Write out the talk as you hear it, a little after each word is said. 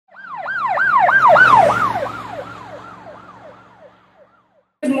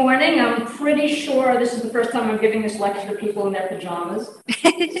morning. I'm pretty sure this is the first time I'm giving this lecture to people in their pajamas.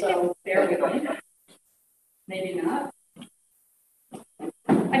 So bear with me. Maybe not.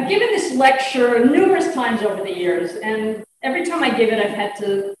 I've given this lecture numerous times over the years, and every time I give it, I've had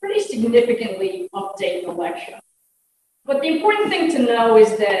to pretty significantly update the lecture. But the important thing to know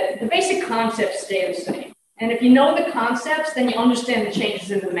is that the basic concepts stay the same. And if you know the concepts, then you understand the changes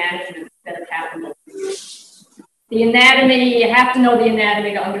in the management that have happened over the years. The anatomy, you have to know the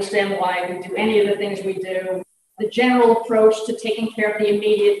anatomy to understand why we do any of the things we do. The general approach to taking care of the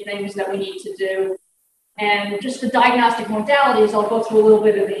immediate things that we need to do. And just the diagnostic modalities, I'll go through a little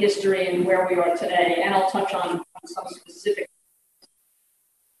bit of the history and where we are today, and I'll touch on some specific.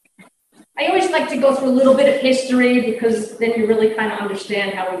 I always like to go through a little bit of history because then you really kind of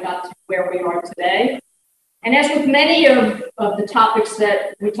understand how we got to where we are today. And as with many of the topics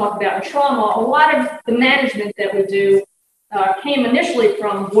that we talk about in trauma, a lot of the management that we do came initially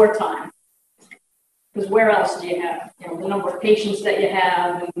from wartime. Because where else do you have, the number of patients that you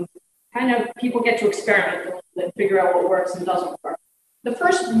have, and kind of people get to experiment and figure out what works and doesn't work. The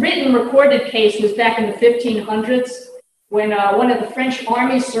first written recorded case was back in the 1500s when one of the French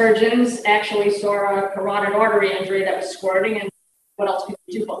army surgeons actually saw a carotid artery injury that was squirting, and what else could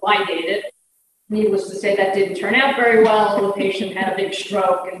you do but ligate it? Needless to say, that didn't turn out very well. The patient had a big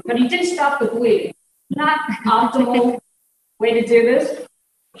stroke, but he did stop the bleeding. Not optimal way to do this.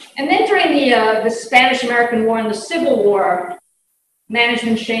 And then during the Spanish-American War and the Civil War,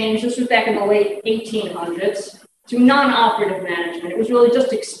 management changed. This was back in the late 1800s to non-operative management. It was really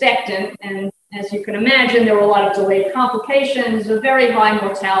just expectant, and as you can imagine, there were a lot of delayed complications, a very high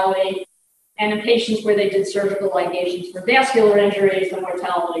mortality, and in patients where they did surgical ligations for vascular injuries, the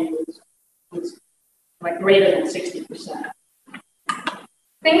mortality was like greater than 60%.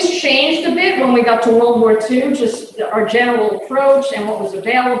 Things changed a bit when we got to World War II, just our general approach and what was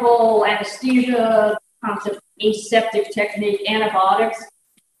available, anesthesia, concept of aseptic technique, antibiotics.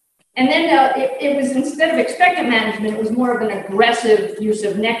 And then it was, instead of expectant management, it was more of an aggressive use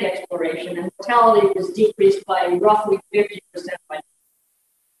of neck exploration, and mortality was decreased by roughly 50% by.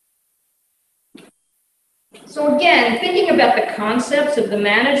 So again, thinking about the concepts of the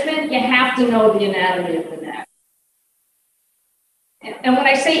management, you have to know the anatomy of the neck. And when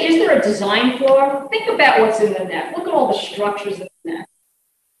I say, is there a design flaw? Think about what's in the neck. Look at all the structures in the neck.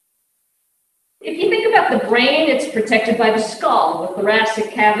 If you think about the brain, it's protected by the skull. The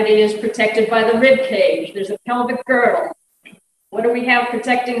thoracic cavity is protected by the rib cage. There's a pelvic girdle. What do we have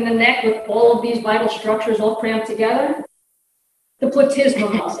protecting the neck with all of these vital structures all crammed together? The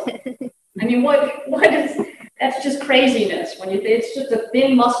platysma muscle. I mean, what is, that's just craziness. When you think it's just a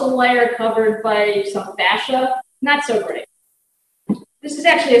thin muscle layer covered by some fascia, not so great. This is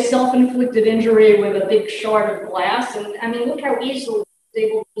actually a self-inflicted injury with a big shard of glass. And I mean, look how easily it's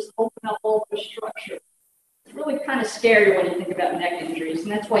able to just open up all the structure. It's really kind of scary when you think about neck injuries.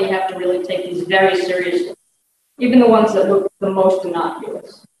 And that's why you have to really take these very seriously, even the ones that look the most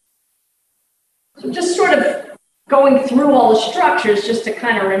innocuous. So just sort of going through all the structures, just to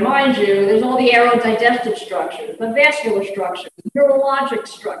kind of remind you, there's all the aerodigestive structures, the vascular structures, the neurologic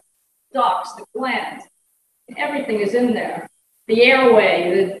structures, ducts, the glands, everything is in there. The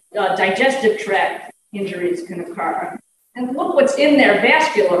airway, the digestive tract injuries can occur. And look what's in there,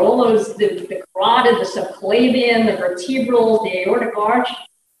 vascular, all those, the carotid, the subclavian, the vertebrals, the aortic arch,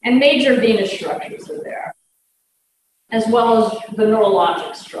 and major venous structures are there, as well as the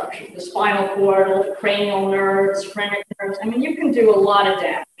neurologic structure, the spinal cord, all the cranial nerves, phrenic nerves. I mean, you can do a lot of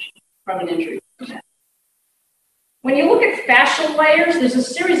damage from an injury. When you look at fascial layers, there's a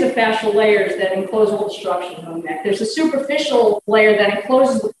series of fascial layers that enclose all the structures of the neck. There's a superficial layer that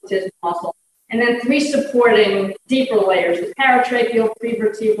encloses the platysma muscle, and then 3 supporting deeper layers, the paratracheal,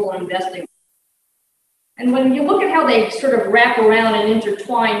 prevertebral, and investing. And when you look at how they sort of wrap around and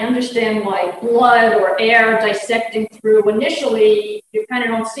intertwine, you understand why blood or air dissecting through, initially, you kind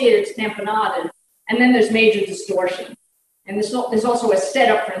of don't see it, it's tamponaded, and then there's major distortion. And there's also a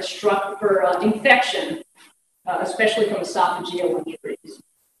setup for infection, especially from esophageal injuries.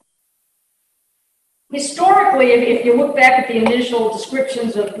 Historically, if you look back at the initial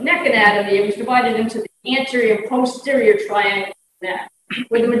descriptions of neck anatomy, it was divided into the anterior and posterior triangle neck,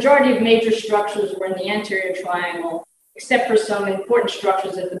 where the majority of major structures were in the anterior triangle, except for some important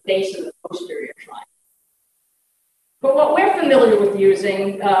structures at the base of the posterior triangle. But what we're familiar with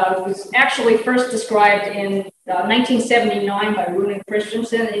using was actually first described in 1979 by Roon and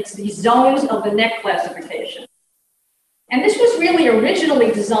Christensen. It's the zones of the neck classification. And this was really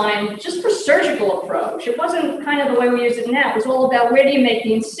originally designed just for surgical approach. It wasn't kind of the way we use it now. It was all about where do you make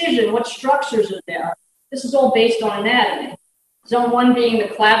the incision, what structures are there. This is all based on anatomy. Zone 1 being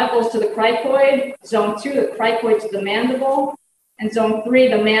the clavicles to the cricoid, Zone 2, the cricoid to the mandible, and Zone 3,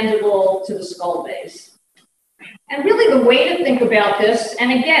 the mandible to the skull base. And really the way to think about this,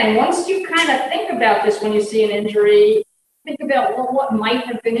 and again, once you kind of think about this when you see an injury, think about, well, what might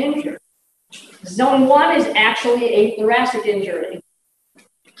have been injured. Zone 1 is actually a thoracic injury.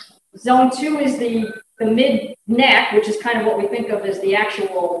 Zone 2 is the mid-neck, which is kind of what we think of as the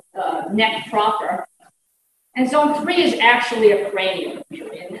actual neck proper. And Zone 3 is actually a cranial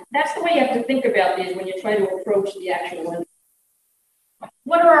injury. And that's the way you have to think about these when you try to approach the actual injury.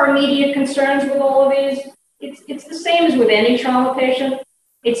 What are our immediate concerns with all of these? It's the same as with any trauma patient.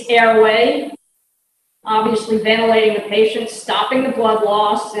 It's airway, obviously ventilating the patient, stopping the blood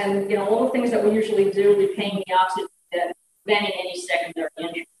loss, and all the things that we usually do, repaying the oxygen, preventing any secondary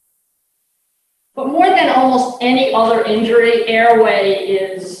injury. But more than almost any other injury, airway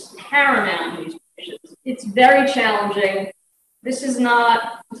is paramount in these patients. It's very challenging. This is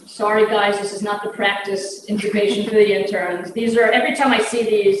not, sorry guys, this is not the practice intubation for the interns. These are, every time I see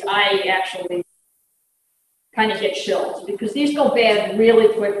these, I actually kind of get chills because these go bad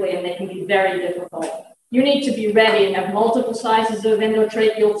really quickly and they can be very difficult. You need to be ready and have multiple sizes of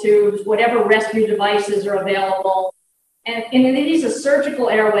endotracheal tubes, whatever rescue devices are available. And in these, a surgical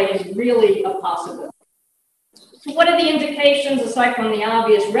airway is really a possibility. So what are the indications aside from the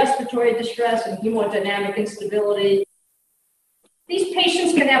obvious respiratory distress and hemodynamic instability? These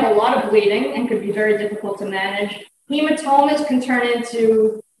patients can have a lot of bleeding and could be very difficult to manage. Hematomas can turn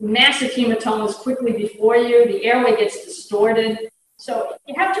into massive hematomas quickly before you. The airway gets distorted. So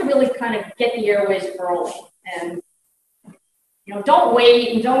you have to really kind of get the airways early. And don't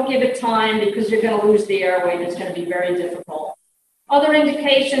wait and don't give it time because you're going to lose the airway and it's going to be very difficult. Other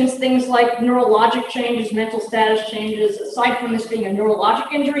indications, things like neurologic changes, mental status changes. Aside from this being a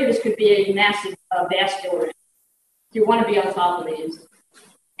neurologic injury, this could be a massive vascular injury. You want to be on top of these.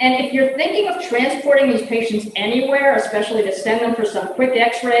 And if you're thinking of transporting these patients anywhere, especially to send them for some quick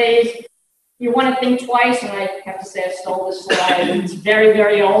x-rays, you want to think twice. And I have to say I stole this slide. It's very,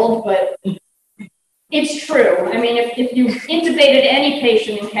 very old, but it's true. I mean, if you've intubated any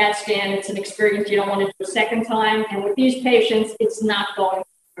patient in CAT scan, it's an experience you don't want to do a second time. And with these patients, it's not going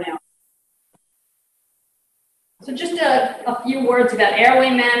to now. So just a few words about airway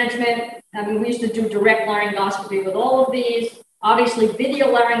management. I mean, we used to do direct laryngoscopy with all of these. Obviously,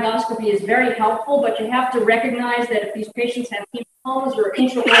 video laryngoscopy is very helpful, but you have to recognize that if these patients have hematomas or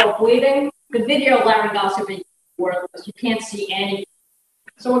intraoral bleeding, the video laryngoscopy is worthless. You can't see anything.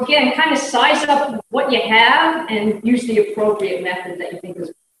 So again, kind of size up what you have and use the appropriate method that you think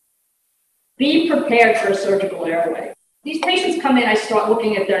is. Be prepared for a surgical airway. These patients come in, I start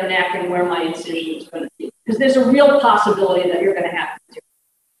looking at their neck and where my incision is going to be, because there's a real possibility that you're going to have to do.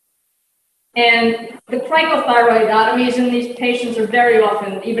 And the cricothyroidotomies in these patients are very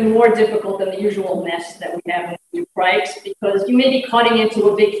often even more difficult than the usual mess that we have when we do crics, because you may be cutting into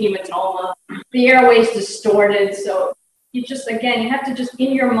a big hematoma, the airway's distorted, so you just, again, you have to just,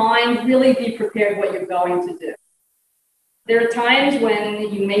 in your mind, really be prepared what you're going to do. There are times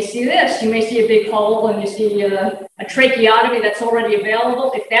when you may see this. You may see a big hole and you see a tracheotomy that's already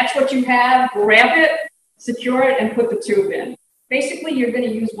available. If that's what you have, grab it, secure it, and put the tube in. Basically, you're going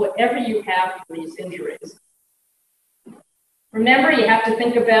to use whatever you have for these injuries. Remember, you have to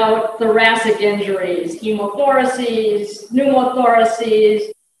think about thoracic injuries, hemothoraces, pneumothoraces.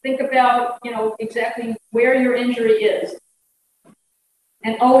 Think about, exactly where your injury is.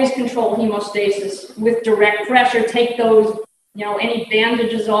 And always control hemostasis with direct pressure. Take those, any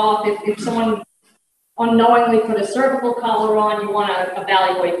bandages off. If someone unknowingly put a cervical collar on, you want to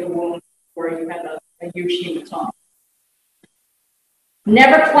evaluate the wound where you have a huge hematoma.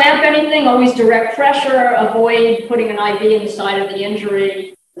 Never clamp anything, always direct pressure. Avoid putting an IV in the side of the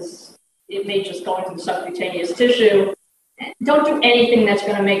injury, because it may just go into the subcutaneous tissue. Don't do anything that's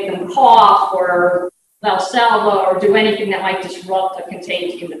going to make them cough or Valsalva or do anything that might disrupt a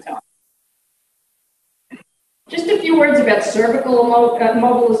contained hematoma. Just a few words about cervical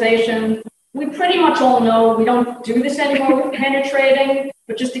mobilization. We pretty much all know we don't do this anymore with penetrating,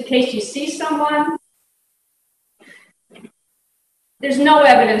 but just in case you see someone, there's no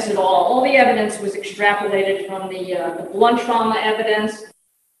evidence at all. All the evidence was extrapolated from the blunt trauma evidence.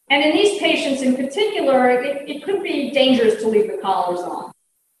 And in these patients in particular, it could be dangerous to leave the collars on.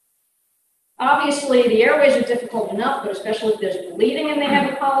 Obviously, the airways are difficult enough, but especially if there's bleeding and they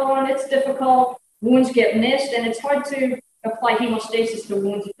have a collar on, it's difficult. Wounds get missed, and it's hard to apply hemostasis to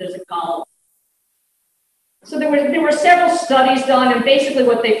wounds if there's a collar. So there were several studies done, and basically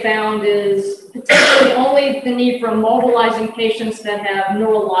what they found is potentially only the need for mobilizing patients that have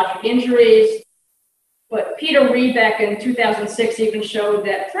neurologic injuries. But Peter Reed back in 2006 even showed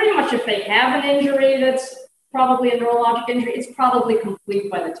that pretty much if they have an injury that's probably a neurologic injury, it's probably complete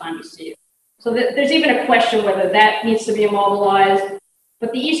by the time you see it. So there's even a question whether that needs to be immobilized.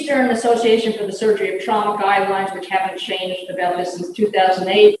 But the Eastern Association for the Surgery of Trauma guidelines, which haven't changed about this since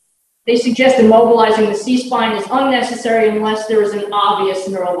 2008, they suggest immobilizing the C-spine is unnecessary unless there is an obvious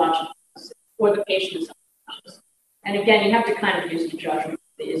neurologic or the patient is unconscious. And again, you have to kind of use the judgment.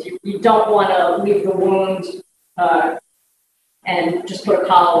 You don't want to leave the wound and just put a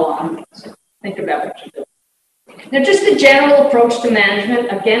collar on. So think about what you do. Now, just the general approach to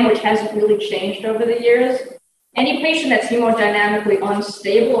management, again, which hasn't really changed over the years. Any patient that's hemodynamically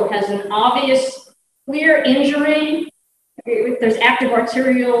unstable or has an obvious, clear injury, if there's active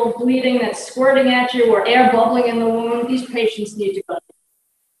arterial bleeding that's squirting at you or air bubbling in the wound, these patients need to go.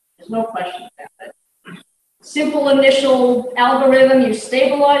 There's no question about it. Simple initial algorithm, you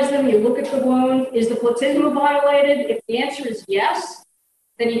stabilize them, you look at the wound. Is the platysma violated? If the answer is yes,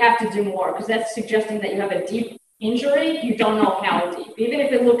 then you have to do more because that's suggesting that you have a deep injury. You don't know how deep. Even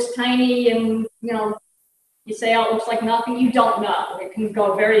if it looks tiny and, you say, oh, it looks like nothing, you don't know. It can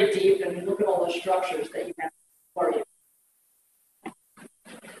go very deep and look at all the structures that you have for you.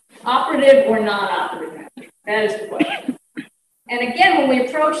 Operative or non-operative management? That is the question. And again, when we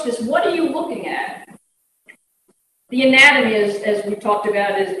approach this, what are you looking at? The anatomy, as we talked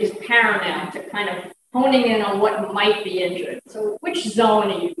about, is paramount to kind of honing in on what might be injured. So which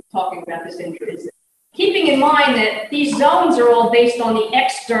zone are you talking about this injury? Keeping in mind that these zones are all based on the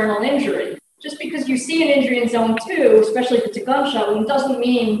external injury. Just because you see an injury in zone 2, especially if it's a gunshot wound, doesn't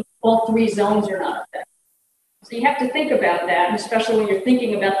mean all 3 zones are not affected. So you have to think about that, and especially when you're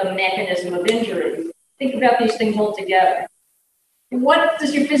thinking about the mechanism of injury. Think about these things all together. What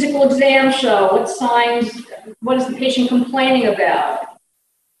does your physical exam show? What signs? What is the patient complaining about?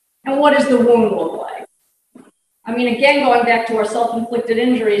 And what does the wound look like? I mean, again, going back to our self-inflicted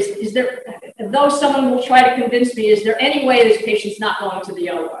injuries, though someone will try to convince me, is there any way this patient's not going to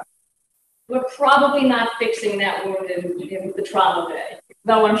the OR? We're probably not fixing that wound in the trauma bay,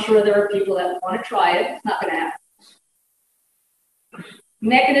 though I'm sure there are people that want to try it. It's not going to happen.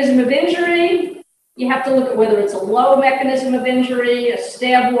 Mechanism of injury, you have to look at whether it's a low mechanism of injury, a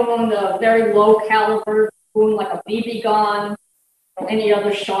stab wound, a very low caliber wound like a BB gun, or any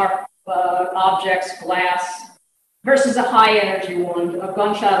other sharp objects, glass, versus a high energy wound, a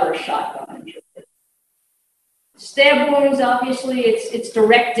gunshot or a shotgun injury. Stab wounds, obviously, it's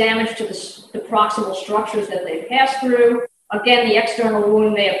direct damage to the proximal structures that they pass through. Again, the external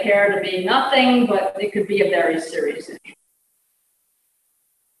wound may appear to be nothing, but it could be a very serious injury.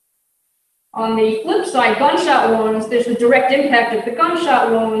 On the flip side, gunshot wounds, there's the direct impact of the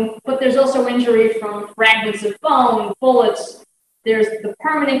gunshot wound, but there's also injury from fragments of bone, bullets. There's the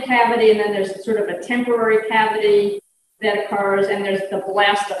permanent cavity, and then there's sort of a temporary cavity that occurs, and there's the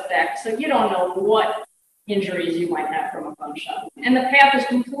blast effect. So you don't know what injuries you might have from a gunshot. And the path is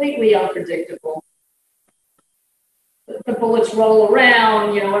completely unpredictable. The bullets roll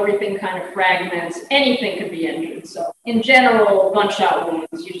around, everything kind of fragments. Anything could be injured. So in general, gunshot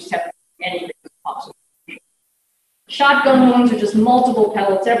wounds, you just have to anything possible. Shotgun wounds are just multiple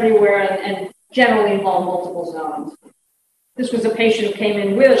pellets everywhere and generally involve multiple zones. This was a patient who came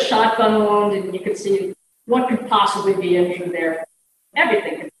in with a shotgun wound, and you could see what could possibly be injured there.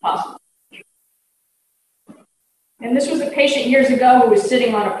 Everything could possibly be injured. And this was a patient years ago who was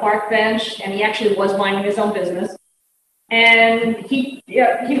sitting on a park bench, and he actually was minding his own business. And he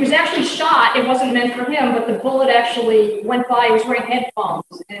was actually shot. It wasn't meant for him, but the bullet actually went by. He was wearing headphones,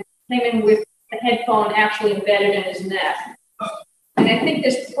 and came in with the headphone actually embedded in his neck. And I think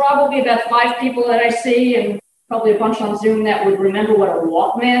there's probably about 5 people that I see, and probably a bunch on Zoom that would remember what a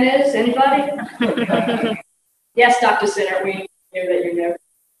Walkman is. Anybody? Yes, Dr. Sinner, we knew that you knew.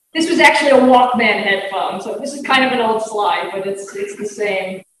 This was actually a Walkman headphone, so this is kind of an old slide, but it's the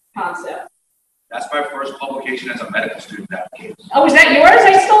same concept. That's my first publication as a medical student application. Oh, was that yours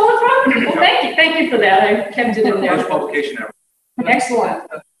I stole it from? Well, thank you for that. I kept it in there. First publication ever. Excellent.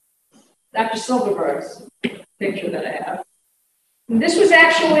 Dr. Silverberg's picture that I have. And this was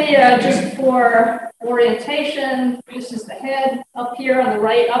actually just for orientation. This is the head up here on the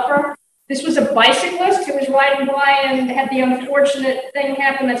right upper. This was a bicyclist who was riding by and had the unfortunate thing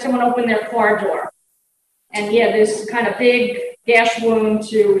happen that someone opened their car door. And yeah, this kind of big gash wound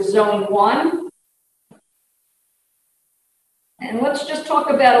to zone 1. And let's just talk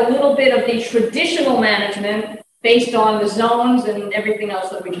about a little bit of the traditional management based on the zones and everything else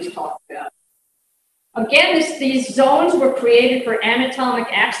that we just talked about. Again, these zones were created for anatomic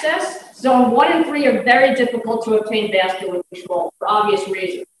access. Zone 1 and 3 are very difficult to obtain vascular control for obvious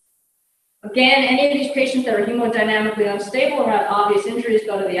reasons. Again, any of these patients that are hemodynamically unstable or have obvious injuries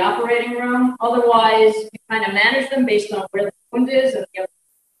go to the operating room. Otherwise, you kind of manage them based on where the wound is and the other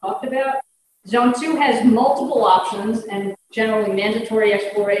talked about. Zone 2 has multiple options and generally mandatory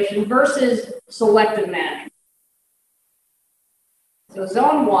exploration versus selective management. So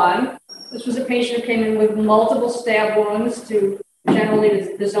Zone 1, this was a patient who came in with multiple stab wounds to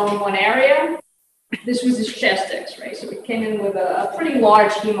generally the Zone 1 area. This was his chest X-ray. So he came in with a pretty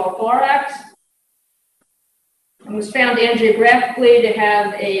large hemothorax and was found angiographically to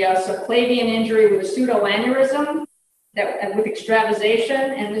have a subclavian injury with a pseudoaneurysm with extravasation,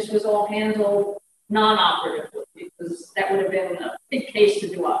 and this was all handled non-operatively because that would have been a big case to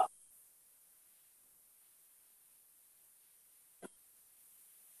do up.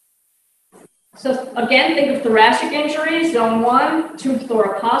 So again, think of thoracic injuries, Zone 1, tube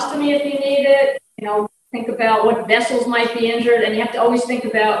thoracostomy if you need it. Think about what vessels might be injured, and you have to always think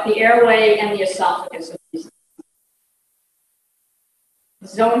about the airway and the esophagus.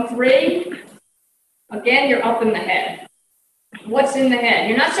 Zone 3, again, you're up in the head. What's in the head?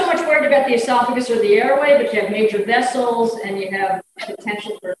 You're not so much worried about the esophagus or the airway, but you have major vessels and you have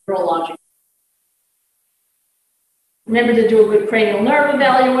potential for neurologic. Remember to do a good cranial nerve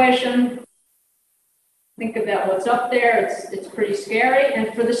evaluation. Think about what's up there. It's pretty scary.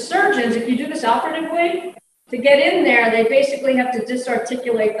 And for the surgeons, if you do this operatively, to get in there, they basically have to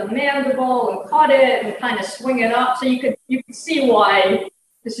disarticulate the mandible and cut it and kind of swing it up. So you could see why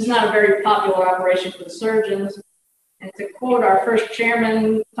this is not a very popular operation for the surgeons. And to quote our first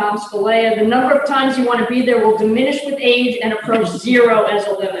chairman, Tom Scalea, the number of times you want to be there will diminish with age and approach 0 as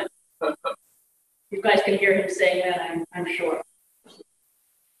a limit. You guys can hear him saying that, I'm sure.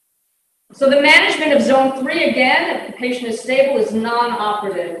 So the management of Zone 3, again, if the patient is stable, is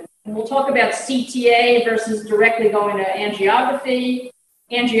non-operative. And we'll talk about CTA versus directly going to angiography.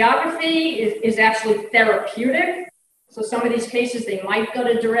 Angiography is actually therapeutic. So some of these cases, they might go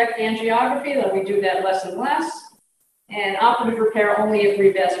to direct angiography, though we do that less and less. And operative repair only if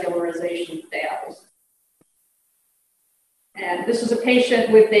revascularization fails. And this is a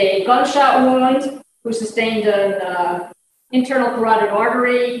patient with a gunshot wound who sustained an internal carotid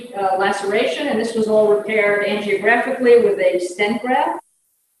artery laceration, and this was all repaired angiographically with a stent graft.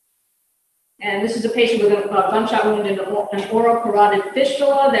 And this is a patient with a gunshot wound in an oral carotid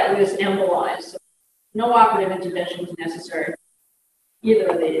fistula that was embolized. So no operative intervention is necessary, either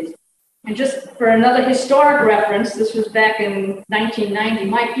of these. And just for another historic reference, this was back in 1990.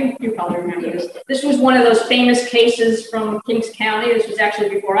 Mike, you probably remember this. This was one of those famous cases from Kings County. This was actually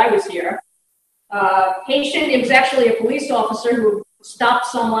before I was here. Patient, it was actually a police officer who stopped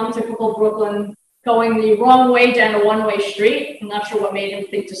someone, typical Brooklyn, going the wrong way down a one-way street. I'm not sure what made him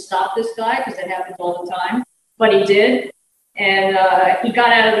think to stop this guy, because it happens all the time, but he did. And he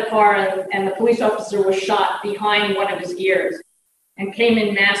got out of the car, and the police officer was shot behind one of his ears and came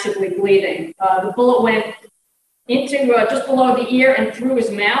in massively bleeding. The bullet went into just below the ear and through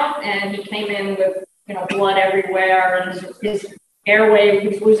his mouth, and he came in with blood everywhere, and his airway, he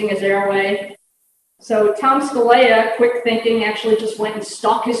was losing his airway. So Tom Scalea, quick thinking, actually just went and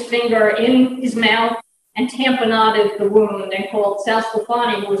stuck his finger in his mouth and tamponaded the wound and called Sal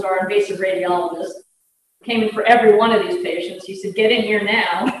Sclafani, who was our invasive radiologist, came in for every one of these patients. He said, "Get in here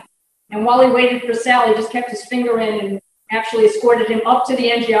now." And while he waited for Sal, he just kept his finger in and actually escorted him up to the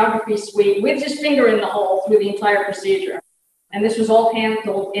angiography suite with his finger in the hole through the entire procedure. And this was all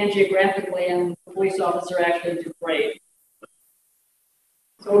handled angiographically, and the police officer actually did great.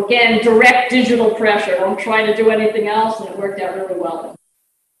 So again, direct digital pressure. Don't try to do anything else, and it worked out really well.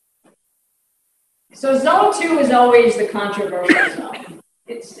 So Zone 2 is always the controversial zone.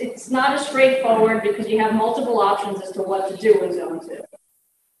 It's not as straightforward because you have multiple options as to what to do in Zone 2.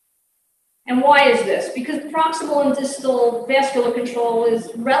 And why is this? Because proximal and distal vascular control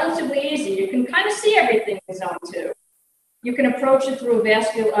is relatively easy. You can kind of see everything in Zone 2. You can approach it through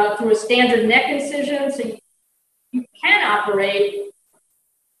a standard neck incision, so you can operate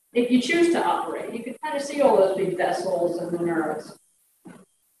if you choose to operate. You can kind of see all those big vessels and the nerves.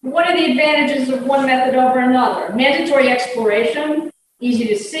 What are the advantages of one method over another? Mandatory exploration, easy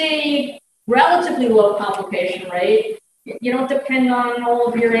to see, relatively low complication rate. You don't depend on all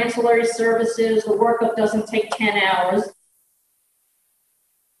of your ancillary services. The workup doesn't take 10 hours.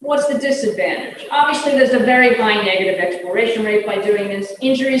 What's the disadvantage? Obviously, there's a very high negative exploration rate by doing this.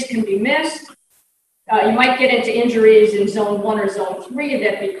 Injuries can be missed. You might get into injuries in Zone 1 or Zone 3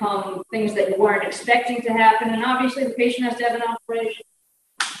 that become things that you weren't expecting to happen. And obviously, the patient has to have an operation.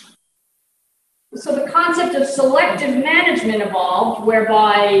 So the concept of selective management evolved,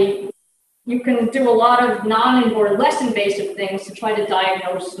 whereby you can do a lot of or less invasive things to try to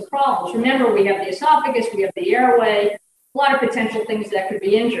diagnose the problems. Remember, we have the esophagus, we have the airway, a lot of potential things that could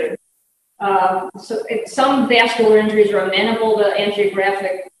be injured. Some vascular injuries are amenable to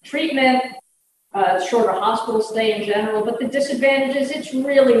angiographic treatment, shorter hospital stay in general, but the disadvantage is it's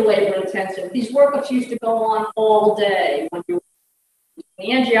really labor intensive. These workups used to go on all day when you the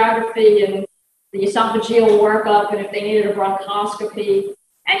angiography and the esophageal workup, and if they needed a bronchoscopy.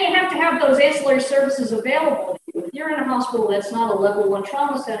 And you have to have those ancillary services available to you. If you're in a hospital that's not a level 1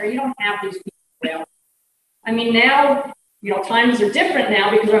 trauma center, you don't have these people available. I mean, now, times are different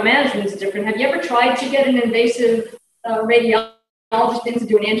now because our management is different. Have you ever tried to get an invasive radiologist in to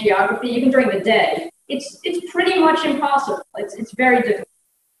do an angiography, even during the day? It's pretty much impossible. It's very difficult.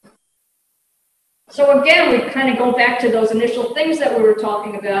 So again, we kind of go back to those initial things that we were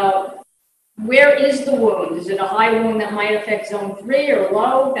talking about. Where is the wound? Is it a high wound that might affect zone 3 or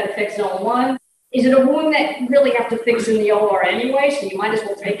low that affects zone 1? Is it a wound that you really have to fix in the OR anyway, so you might as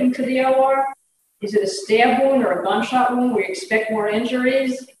well take them to the OR? Is it a stab wound or a gunshot wound where you expect more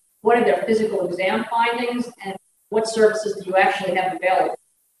injuries? What are their physical exam findings? And what services do you actually have available?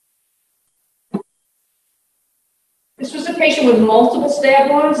 This was a patient with multiple stab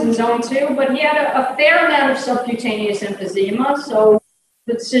wounds in zone 2, but he had a fair amount of subcutaneous emphysema, so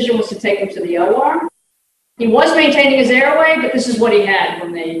the decision was to take him to the OR. He was maintaining his airway, but this is what he had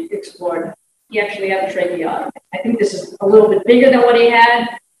when they explored. He actually had a tracheotomy. I think this is a little bit bigger than what he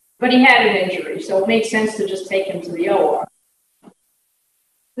had, but he had an injury, so it made sense to just take him to the OR.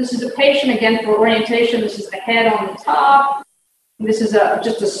 This is a patient, again, for orientation. This is the head on the top. This is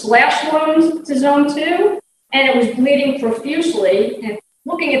just a slash wound to zone 2, and it was bleeding profusely. And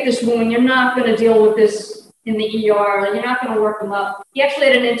looking at this wound, you're not going to deal with this in the ER, you're not going to work him up. He actually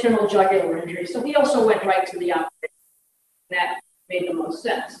had an internal jugular injury, so he also went right to the operating. That made the most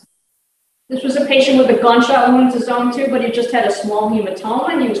sense. This was a patient with a gunshot wound to zone 2, but he just had a small hematoma,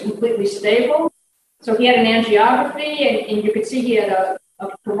 and he was completely stable. So he had an angiography, and you could see he had a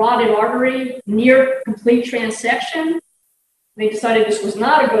carotid artery near complete transection. They decided this was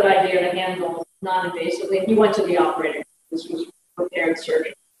not a good idea to handle non-invasively, and he went to the operating. This was prepared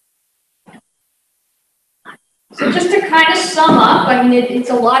surgery. So just to kind of sum up, I mean,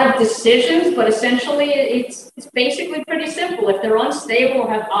 it's a lot of decisions, but essentially it's basically pretty simple. If they're unstable or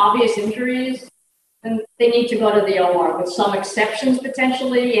have obvious injuries, then they need to go to the OR, with some exceptions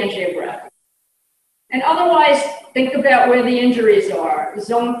potentially angiographic. And otherwise, think about where the injuries are.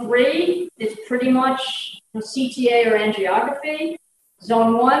 Zone 3 is pretty much CTA or angiography.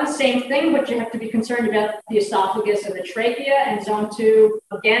 Zone 1, same thing, but you have to be concerned about the esophagus and the trachea. And zone 2,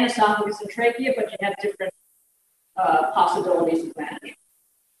 again, esophagus and trachea, but you have different possibilities of management.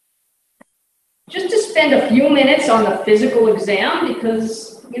 Just to spend a few minutes on the physical exam,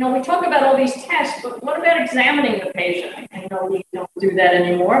 because, we talk about all these tests, but what about examining the patient? I know we don't do that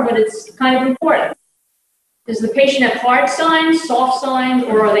anymore, but it's kind of important. Does the patient have hard signs, soft signs,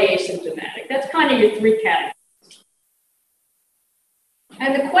 or are they asymptomatic? That's kind of your 3 categories.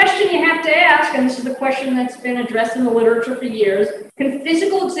 And the question you have to ask, and this is the question that's been addressed in the literature for years, can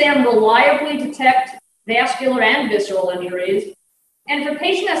physical exam reliably detect vascular and visceral injuries? And if a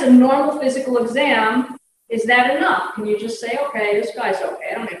patient has a normal physical exam, is that enough? Can you just say, okay, this guy's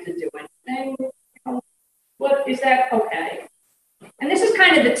okay, I don't have to do anything? What is that okay? And this is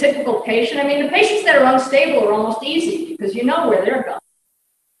kind of the typical patient. I mean, the patients that are unstable are almost easy because you know where they're going.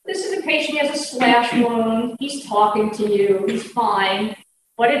 This is a patient, he has a slash wound, he's talking to you, he's fine,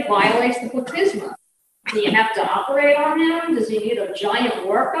 but it violates the platysma. Do you have to operate on him? Does he need a giant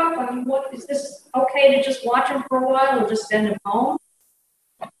workup? I mean, what is this okay to just watch him for a while or just send him home?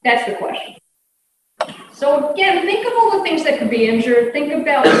 That's the question. So again, think of all the things that could be injured. Think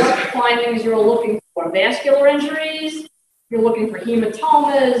about what findings you're looking for. Vascular injuries, you're looking for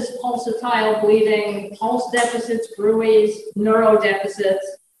hematomas, pulsatile bleeding, pulse deficits, bruits, neurodeficits.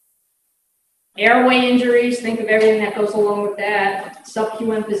 Airway injuries, think of everything that goes along with that. Sub-Q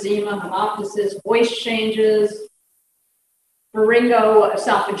emphysema, hemoptysis, voice changes,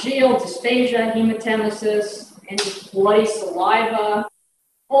 pharyngoesophageal dysphagia, hematemesis, and bloody saliva.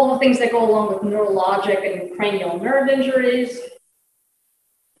 All the things that go along with neurologic and cranial nerve injuries.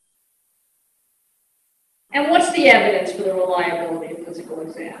 And what's the evidence for the reliability of physical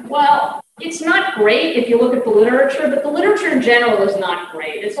exam? Well, it's not great if you look at the literature, but the literature in general is not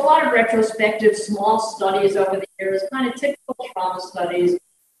great. It's a lot of retrospective, small studies over the years, kind of typical trauma studies,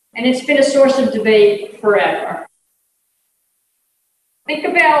 and it's been a source of debate forever. Think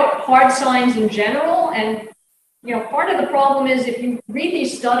about hard signs in general, and part of the problem is if you read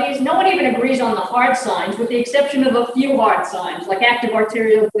these studies, no one even agrees on the hard signs, with the exception of a few hard signs, like active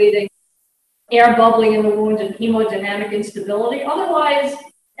arterial bleeding air bubbling in the wound and hemodynamic instability. Otherwise,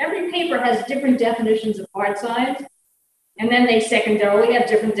 every paper has different definitions of hard signs. And then they secondarily have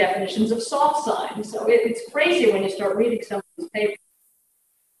different definitions of soft signs. So it's crazy when you start reading some of these papers.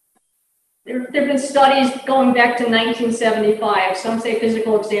 There have been studies going back to 1975. Some say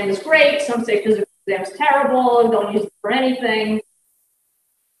physical exam is great. Some say physical exam is terrible. Don't use it for anything.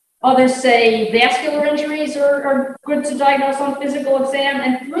 Others say vascular injuries are good to diagnose on physical exam.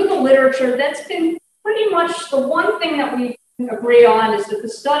 And through the literature, that's been pretty much the one thing that we agree on is that the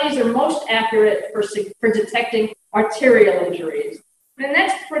studies are most accurate for detecting arterial injuries. And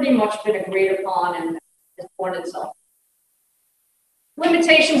that's pretty much been agreed upon and has borne itself.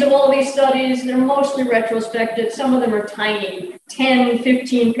 Limitations of all of these studies, they're mostly retrospective. Some of them are tiny, 10,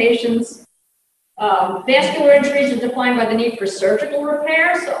 15 patients. Vascular injuries are defined by the need for surgical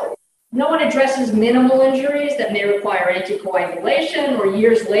repair. So no one addresses minimal injuries that may require anticoagulation or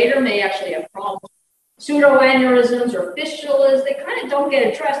years later may actually have problems. Pseudoaneurysms or fistulas, they kind of don't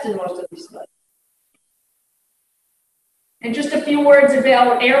get addressed in most of these studies. And just a few words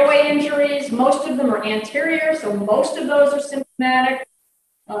about airway injuries. Most of them are anterior, so most of those are symptomatic.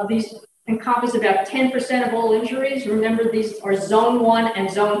 These encompass about 10% of all injuries. Remember, these are zone 1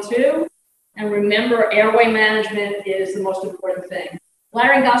 and zone 2. And remember, airway management is the most important thing.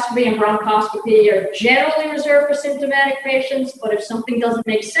 Laryngoscopy and bronchoscopy are generally reserved for symptomatic patients, but if something doesn't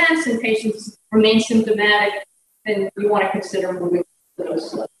make sense and patients remain symptomatic, then you want to consider moving to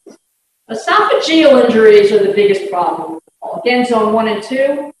those studies. Esophageal injuries are the biggest problem. Again, zone 1 and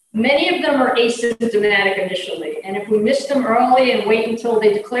 2. Many of them are asymptomatic initially, and if we miss them early and wait until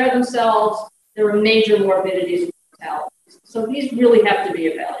they declare themselves, there are major morbidities and mortalities. So these really have to be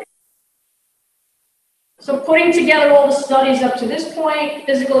evaluated. So putting together all the studies up to this point,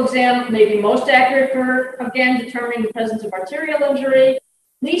 physical exam may be most accurate for, again, determining the presence of arterial injury,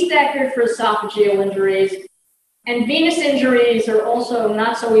 least accurate for esophageal injuries, and venous injuries are also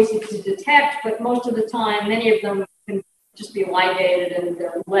not so easy to detect, but most of the time, many of them can just be ligated and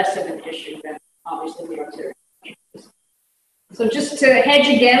they're less of an issue than obviously the arterial injuries. So just to hedge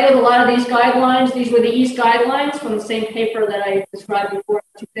again with a lot of these guidelines, these were the East guidelines from the same paper that I described before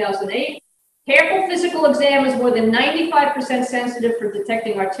in 2008. Careful physical exam is more than 95% sensitive for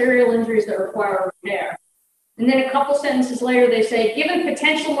detecting arterial injuries that require repair. And then a couple sentences later, they say, given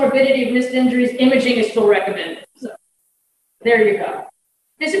potential morbidity of missed injuries, imaging is still recommended. So there you go.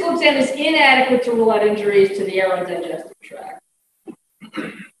 Physical exam is inadequate to rule out injuries to the aerodigestive tract.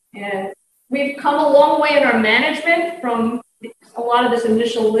 And we've come a long way in our management from a lot of this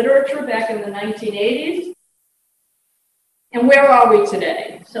initial literature back in the 1980s. And where are we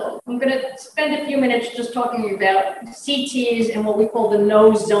today? So I'm going to spend a few minutes just talking about CTs and what we call the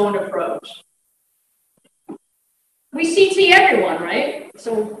no zone approach. We CT everyone, right?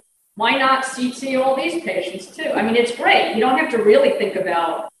 So why not CT all these patients too? I mean, it's great. You don't have to really think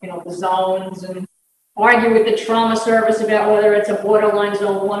about, the zones and argue with the trauma service about whether it's a borderline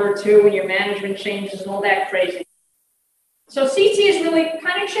zone 1 or 2 when your management changes and all that crazy. So CT has really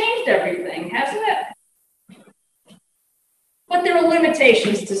kind of changed everything, hasn't it? But there are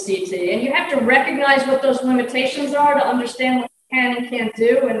limitations to CT, and you have to recognize what those limitations are to understand what you can and can't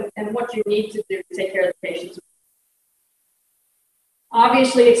do and what you need to do to take care of the patients.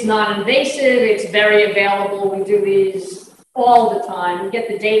 Obviously, it's not invasive. It's very available. We do these all the time. We get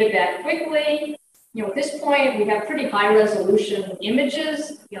the data back quickly. At this point, we have pretty high resolution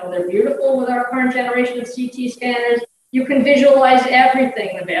images. They're beautiful with our current generation of CT scanners. You can visualize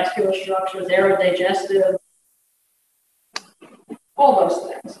everything, the vascular structures, aerodigestive, all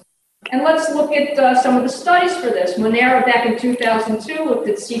those things. And let's look at some of the studies for this. Monero back in 2002 looked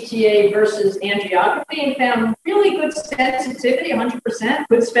at CTA versus angiography and found really good sensitivity, 100%,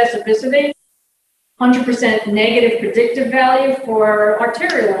 good specificity, 100% negative predictive value for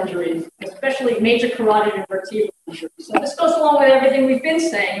arterial injuries, especially major carotid and vertebral injuries. So this goes along with everything we've been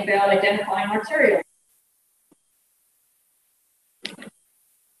saying about identifying arterial.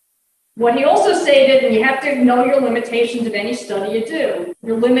 What he also stated, and you have to know your limitations of any study you do.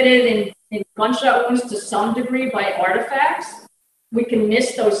 You're limited in gunshot wounds to some degree by artifacts. We can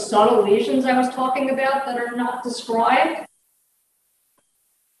miss those subtle lesions I was talking about that are not described.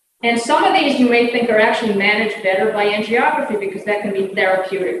 And some of these you may think are actually managed better by angiography because that can be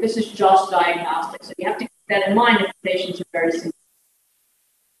therapeutic. This is just diagnostic. So you have to keep that in mind if the patients are very sick.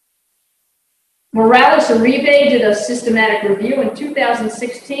 Morales-Uribe did a systematic review in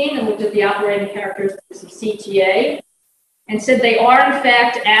 2016 and looked at the operating characteristics of CTA and said they are, in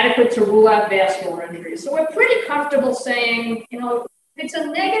fact, adequate to rule out vascular injuries. So we're pretty comfortable saying, if it's a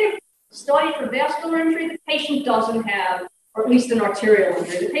negative study for vascular injury, the patient doesn't have, or at least an arterial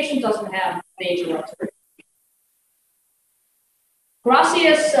injury, the patient doesn't have major arterial.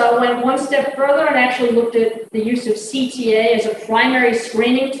 Gracias went one step further and actually looked at the use of CTA as a primary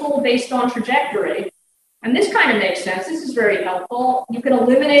screening tool based on trajectory. And this kind of makes sense. This is very helpful. You can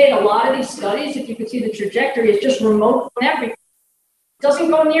eliminate a lot of these studies if you could see the trajectory is just remote from everything. Doesn't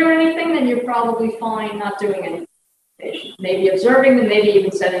go near anything, then you're probably fine not doing anything. Maybe observing them, maybe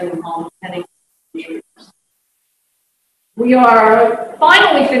even sending them home, depending on. We are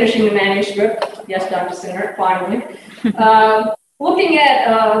finally finishing the manuscript. Yes, Dr. Singer, finally. Looking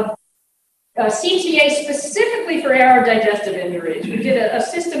at CTA specifically for aerodigestive injuries. We did a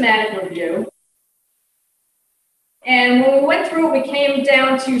systematic review. And when we went through it, we came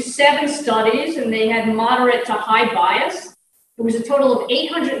down to 7 studies, and they had moderate to high bias. It was a total of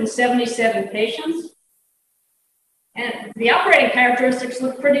 877 patients. And the operating characteristics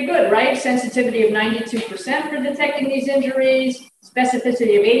look pretty good, right? Sensitivity of 92% for detecting these injuries,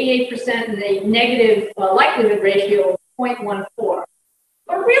 specificity of 88%, and a negative likelihood ratio of 0.14.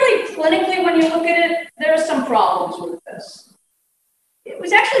 But really, clinically, when you look at it, there are some problems with this. It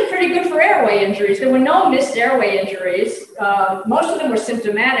was actually pretty good for airway injuries. There were no missed airway injuries. Most of them were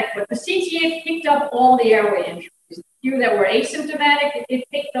symptomatic, but the CTA picked up all the airway injuries. The few that were asymptomatic, it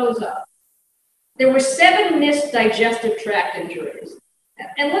picked those up. There were 7 missed digestive tract injuries.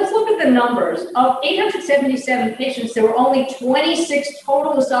 And let's look at the numbers. Of 877 patients, there were only 26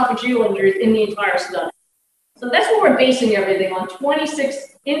 total esophageal injuries in the entire study. So that's what we're basing everything on,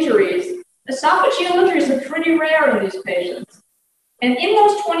 26 injuries. Esophageal injuries are pretty rare in these patients. And in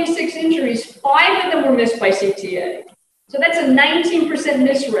those 26 injuries, 5 of them were missed by CTA. So that's a 19%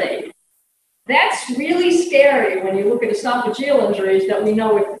 miss rate. That's really scary when you look at esophageal injuries that we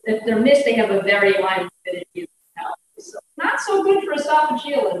know if they're missed, they have a very high morbidity. So not so good for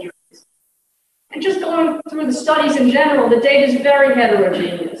esophageal injuries. And just going through the studies in general, the data is very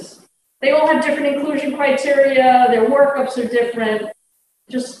heterogeneous. They all have different inclusion criteria, their workups are different.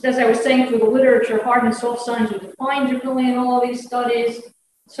 Just as I was saying through the literature, hard and soft signs are defined differently in all of these studies.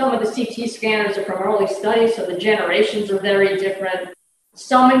 Some of the CT scanners are from early studies, so the generations are very different.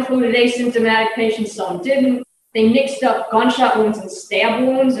 Some included asymptomatic patients, some didn't. They mixed up gunshot wounds and stab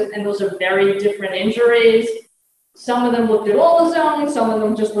wounds, and those are very different injuries. Some of them looked at all the zones, some of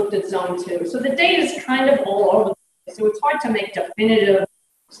them just looked at zone 2. So the data is kind of all over the place, so it's hard to make definitive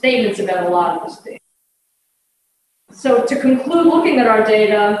statements about a lot of this data. So to conclude looking at our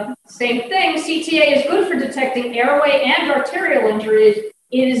data, same thing, CTA is good for detecting airway and arterial injuries.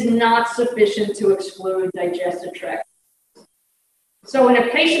 It is not sufficient to exclude digestive tract. So in a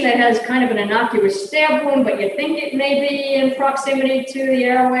patient that has kind of an innocuous stab wound, but you think it may be in proximity to the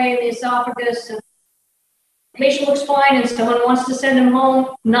airway and the esophagus, and the patient looks fine and someone wants to send him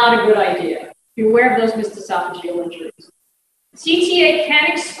home, not a good idea. Be aware of those missed esophageal injuries. CTA can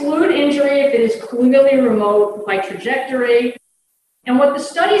exclude injury if it is clearly remote by trajectory. And what the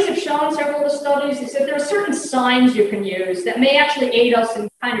studies have shown, several of the studies, is that there are certain signs you can use that may actually aid us in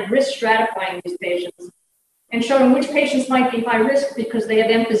kind of risk stratifying these patients and showing which patients might be high risk because they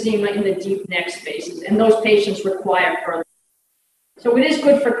have emphysema in the deep neck spaces, and those patients require further. So it is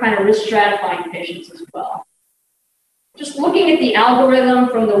good for kind of risk stratifying patients as well. Just looking at the algorithm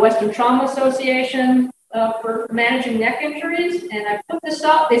from the Western Trauma Association, for managing neck injuries, and I put this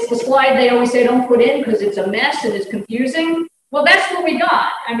up. It's the slide they always say don't put in because it's a mess and it's confusing. Well, that's what we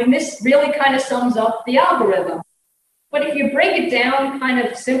got. I mean, this really kind of sums up the algorithm. But if you break it down kind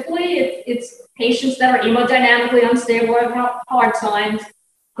of simply, it's patients that are hemodynamically unstable or have hard signs,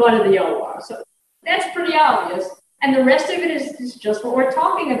 go to the OR. So that's pretty obvious. And the rest of it is just what we're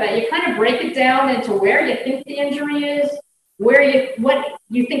talking about. You kind of break it down into where you think the injury is, what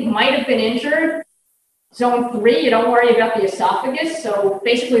you think might have been injured. Zone 3, you don't worry about the esophagus. So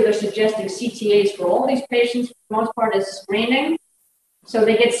basically, they're suggesting CTAs for all these patients, for the most part, as screening. So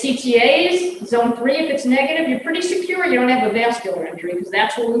they get CTAs. Zone 3, if it's negative, you're pretty secure you don't have a vascular injury because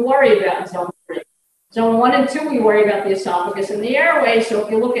that's what we worry about in Zone 3. Zone 1 and 2, we worry about the esophagus and the airway. So if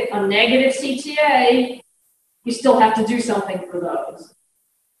you look at a negative CTA, you still have to do something for those.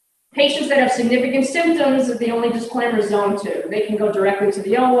 Patients that have significant symptoms, the only disclaimer is Zone 2. They can go directly to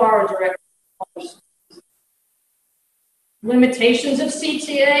the OR or directly to the limitations of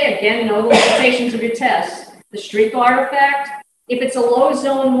CTA, again, know the limitations of your test. The streak artifact, if it's a low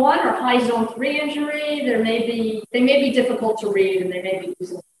zone 1 or high zone 3 injury, they may be difficult to read and they may be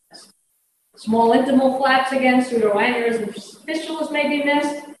easily missed. Small intimal flaps again, pseudoaneurysm fistulas may be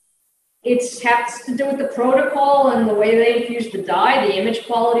missed. It has to do with the protocol and the way they infuse the dye. The image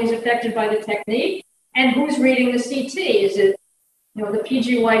quality is affected by the technique. And who's reading the CT? Is it the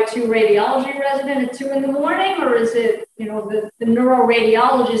PGY2 radiology resident at 2 in the morning, or is it, the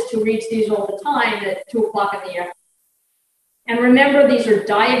neuroradiologist who reads these all the time at 2 o'clock in the afternoon? And remember, these are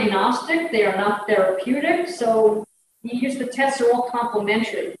diagnostic, they are not therapeutic, so you use the tests are all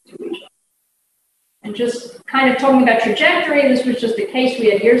complementary to each other. And just kind of talking about trajectory, this was just a case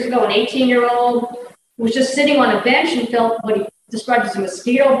we had years ago, an 18-year-old who was just sitting on a bench and felt what he described as a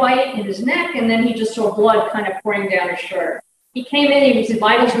mosquito bite in his neck, and then he just saw blood kind of pouring down his shirt. He came in, his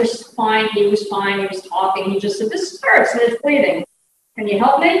vitals were fine, he was talking, he just said, "This hurts and it's bleeding. Can you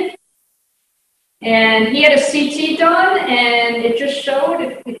help me?" And he had a CT done, and it just showed,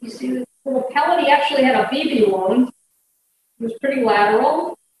 if you see the little pellet, he actually had a BB wound. It was pretty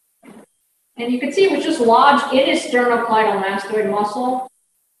lateral. And you could see it was just lodged in his sternocleidomastoid muscle,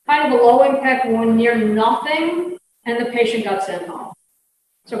 kind of a low impact wound near nothing, and the patient got sent home.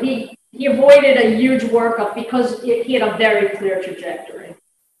 So he avoided a huge workup because he had a very clear trajectory.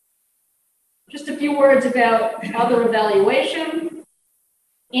 Just a few words about other evaluation.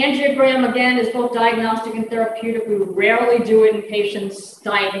 Angiogram, again, is both diagnostic and therapeutic. We rarely do it in patients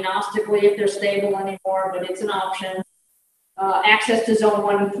diagnostically if they're stable anymore, but it's an option. Access to zone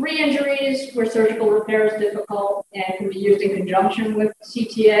 1 and 3 injuries where surgical repair is difficult and can be used in conjunction with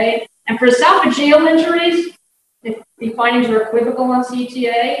CTA. And for esophageal injuries, if the findings are equivocal on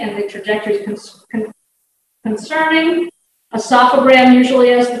CTA and the trajectory is concerning, esophagram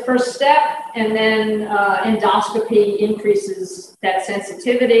usually as the first step, and then endoscopy increases that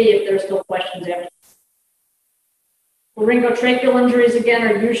sensitivity if there's still questions after. Laryngotracheal injuries, again,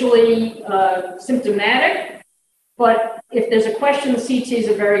 are usually symptomatic. But if there's a question, the CT is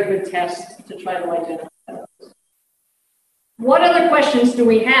a very good test to try to identify those. What other questions do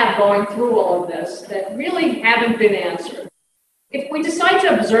we have going through all of this that really haven't been answered? If we decide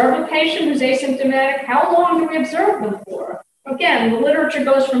to observe a patient who's asymptomatic, how long do we observe them for? Again, the literature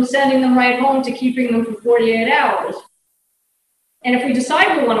goes from sending them right home to keeping them for 48 hours. And if we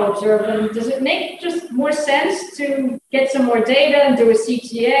decide we want to observe them, does it make just more sense to get some more data and do a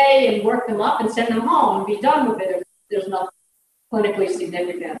CTA and work them up and send them home and be done with it if there's nothing clinically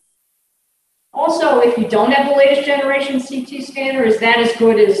significant? Also, if you don't have the latest generation CT scanner, is that as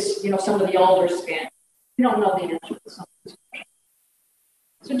good as some of the older scanners? You don't know the answer to some of these questions.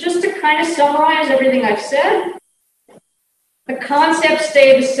 So just to kind of summarize everything I've said, the concepts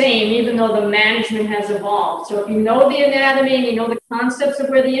stay the same, even though the management has evolved. So if you know the anatomy and you know the concepts of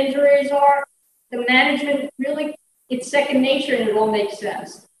where the injuries are, the management really, it's second nature and it all makes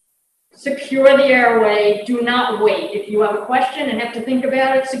sense. Secure the airway. Do not wait. If you have a question and have to think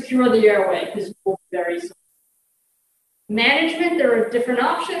about it, secure the airway because it will be very simple. Management, there are different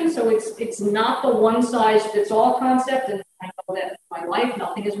options. So it's not the one-size-fits-all concept. And I know that in my life,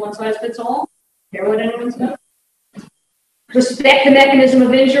 nothing is one-size-fits-all. Care what anyone says? Respect the mechanism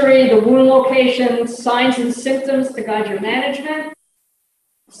of injury, the wound location, signs and symptoms to guide your management.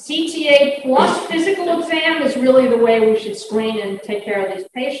 CTA plus physical exam is really the way we should screen and take care of these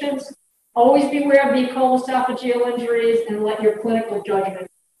patients. Always beware of the colesophageal injuries and let your clinical judgment,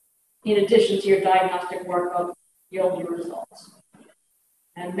 in addition to your diagnostic workup, yield your results.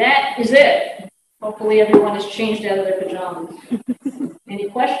 And that is it. Hopefully everyone has changed out of their pajamas. Any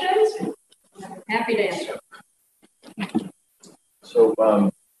questions? I'm happy to answer. So,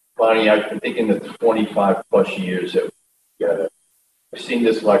 Bonnie, I think in the 25 plus years that we've together, I've seen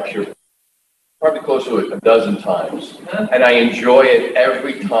this lecture probably close to a dozen times, and I enjoy it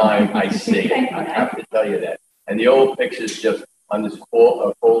every time I see it. I have to tell you that. And the old pictures just on this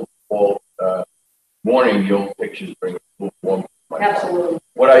cold morning, the old pictures bring warm. Absolutely.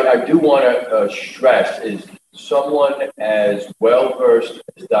 What I do want to stress is someone as well versed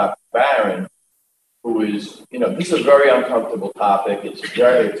as Dr. Barron, who is, this is a very uncomfortable topic.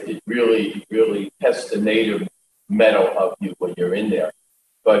 It really tests the native metal of you when you're in there.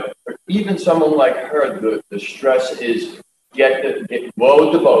 But for even someone like her, the stress is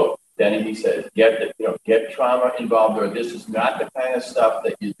load the boat. Then he says, get trauma involved, or this is not the kind of stuff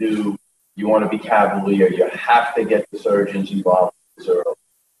that you do. You want to be cavalier. You have to get the surgeons involved early.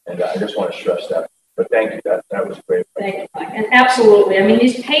 And I just want to stress that. But thank you. That was great. Thank you, Mike. And absolutely. I mean,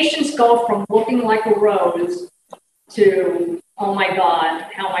 these patients go from looking like a rose to, oh my God,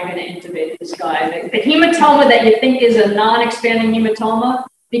 how am I going to intubate this guy? The hematoma that you think is a non-expanding hematoma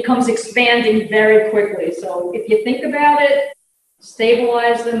becomes expanding very quickly. So if you think about it,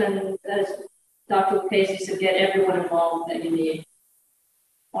 stabilize them, and as Dr. Lucchese said, get everyone involved that you need.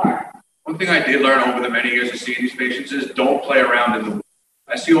 All right. One thing I did learn over the many years of seeing these patients is don't play around in the wound.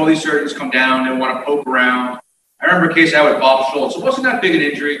 I see all these surgeons come down, they want to poke around. I remember a case I had with Bob Schultz. It wasn't that big an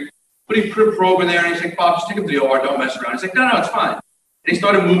injury, put a probe in there, and he's like, Bob, just take him to the OR, don't mess around. He's like, no, it's fine. And he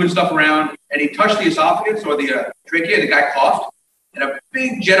started moving stuff around, and he touched the esophagus or the trachea, the guy coughed, and a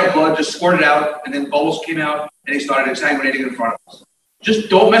big jet of blood just squirted out, and then bubbles came out, and he started exsanguinating in front of us. Just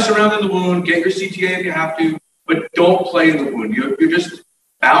don't mess around in the wound, get your CTA if you have to, but don't play in the wound. You're just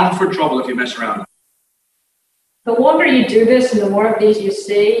bound for trouble if you mess around. The longer you do this and the more of these you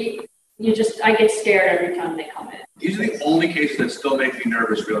see, I get scared every time they come in. These are the only cases that still make me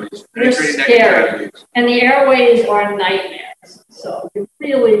nervous, really. They're scary. And the airways are nightmares. So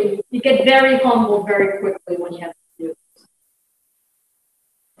you get very humbled very quickly when you have to do this.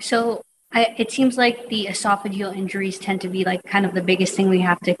 So it seems like the esophageal injuries tend to be like kind of the biggest thing we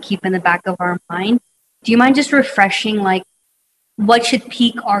have to keep in the back of our mind. Do you mind just refreshing, like, what should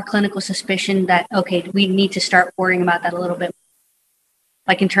pique our clinical suspicion that, okay, we need to start worrying about that a little bit,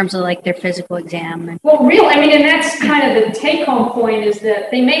 like in terms of like their physical exam? And that's kind of the take-home point, is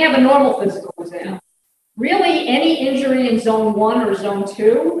that they may have a normal physical exam. Really, any injury in zone 1 or zone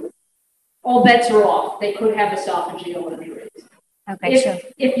 2, all bets are off. They could have esophageal injuries. Okay,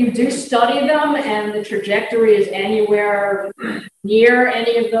 if you do study them and the trajectory is anywhere near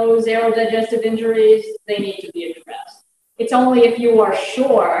any of those aerodigestive injuries, they need to be addressed. It's only if you are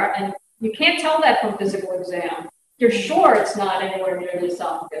sure, and you can't tell that from physical exam. You're sure it's not anywhere near the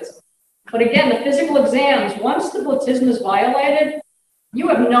esophagus. But again, the physical exams, once the platysma is violated, you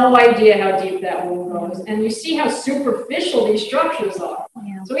have no idea how deep that wound goes. And you see how superficial these structures are.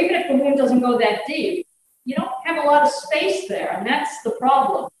 Yeah. So even if the wound doesn't go that deep, you don't have a lot of space there. And that's the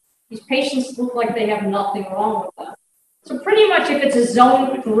problem. These patients look like they have nothing wrong with them. So pretty much if it's a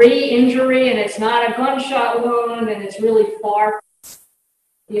zone 3 injury and it's not a gunshot wound and it's really far from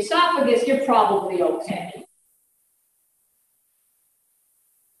the esophagus, you're probably okay.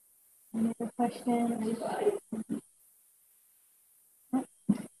 Any other questions?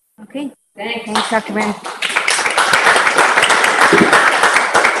 Okay. Thanks. Thanks, Dr. Brand.